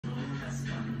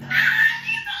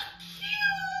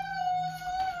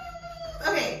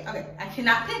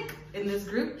cannot pick in this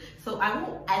group, so I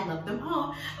love them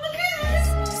all. Look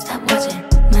at this. Stop watching,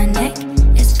 my neck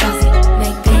is fuzzy.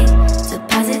 Make big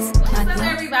deposits. What's up,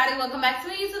 everybody? Welcome back to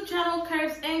my YouTube channel,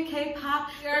 Curves and K-pop.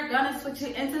 We're gonna switch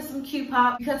it into some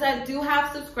Qpop because I do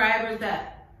have subscribers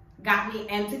that got me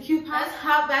into Qpop. Let's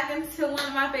hop back into one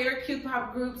of my favorite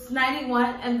Qpop groups,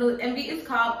 91, and the MV is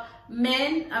called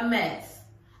EMES.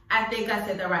 I think I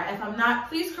said that right. If I'm not,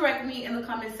 please correct me in the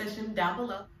comment section down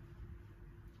below.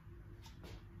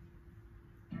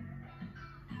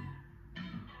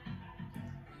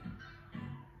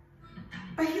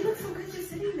 But he looks so good just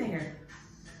sitting there.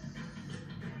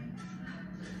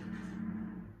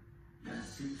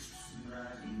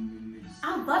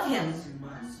 I love him.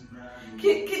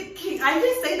 Can I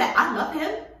just say that? I love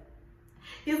him.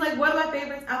 He's like one of my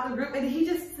favorites out the group, and he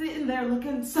just sitting there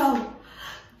looking so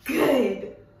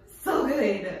good. So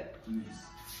good.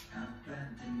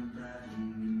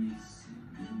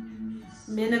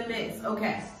 EMES.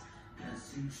 Okay.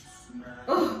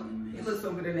 Oh, he looks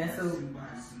so good in that suit.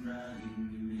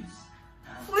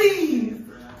 Please,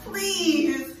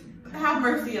 please have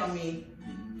mercy on me.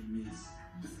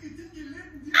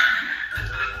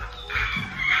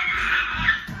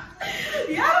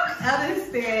 Y'all don't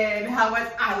understand how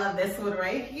much I love this one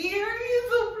right here. He's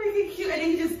so freaking cute, and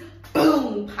he just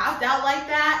boom popped out like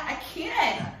that. I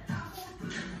can't.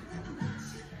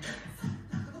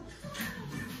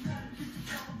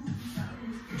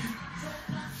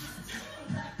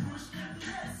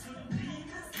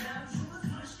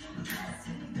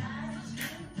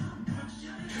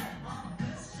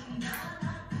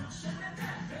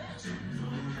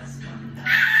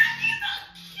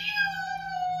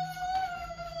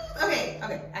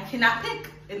 Okay, I cannot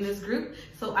pick in this group,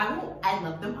 so I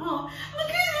love them all. Look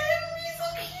at him, he's so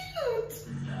cute.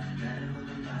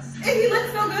 And he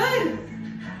looks so good.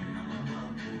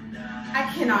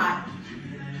 I cannot.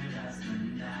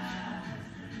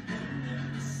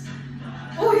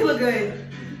 Oh, he look good.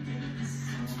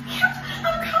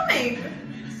 I'm coming.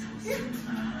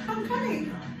 I'm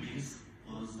coming.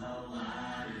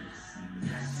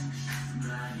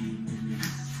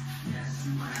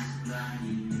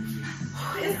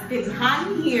 It's getting hot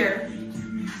in here.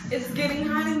 It's getting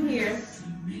hot in here.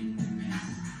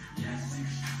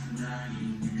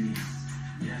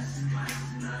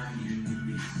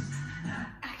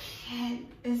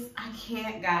 I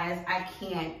can't, guys. I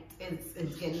can't.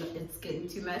 It's getting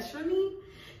too much for me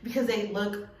because they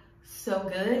look so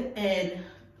good, and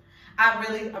I'm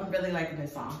really liking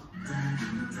this song.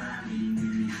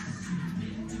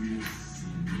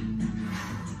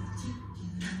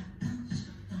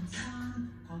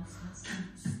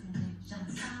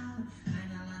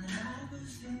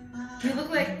 You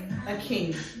look like a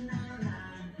king.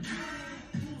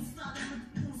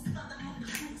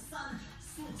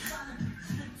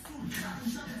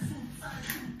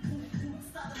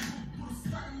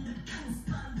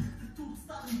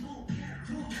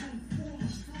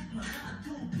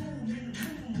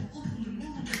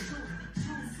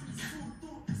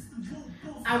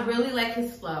 I really like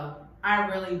his flow. I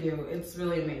really do. It's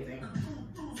really amazing.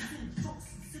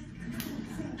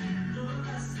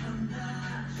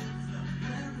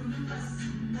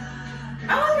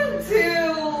 I like him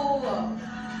too.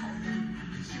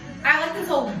 I like this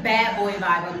whole bad boy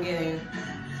vibe I'm getting.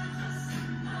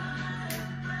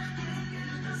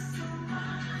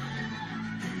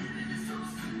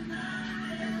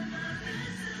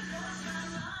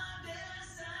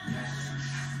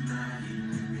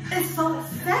 It's so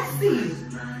sexy.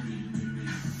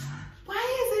 Why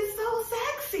is it so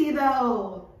sexy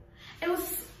though? It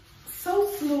was so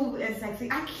smooth and sexy.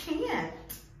 I can't.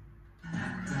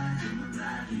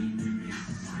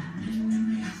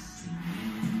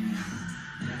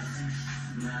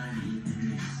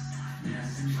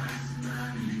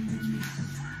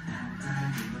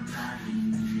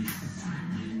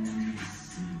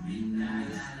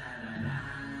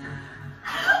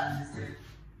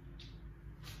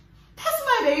 That's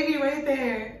my baby right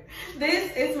there.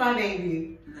 This is my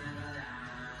baby.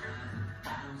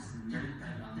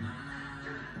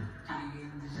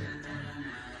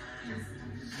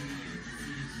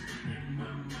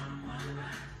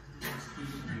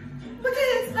 Look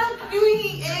at how cute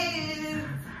he is.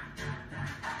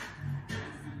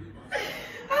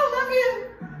 I love him.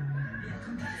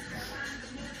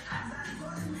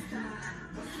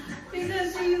 Because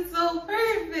she's so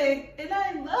perfect and I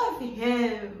love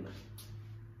him.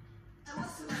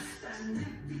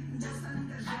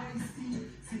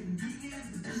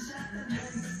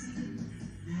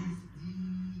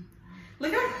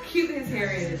 Look how cute his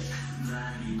hair is.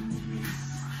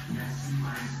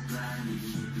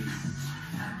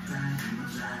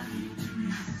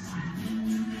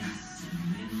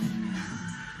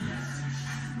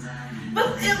 But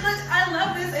I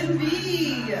love this MV.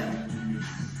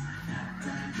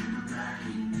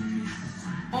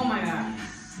 Oh my god.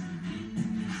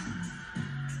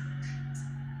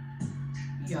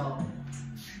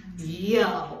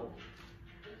 Yo.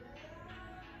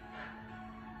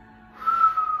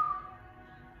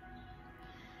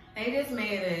 They just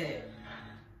made it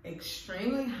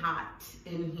extremely hot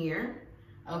in here.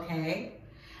 Okay.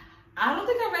 I don't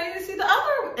think I'm ready to see the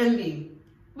other MV,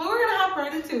 but we're gonna hop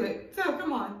right into it. So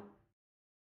come on.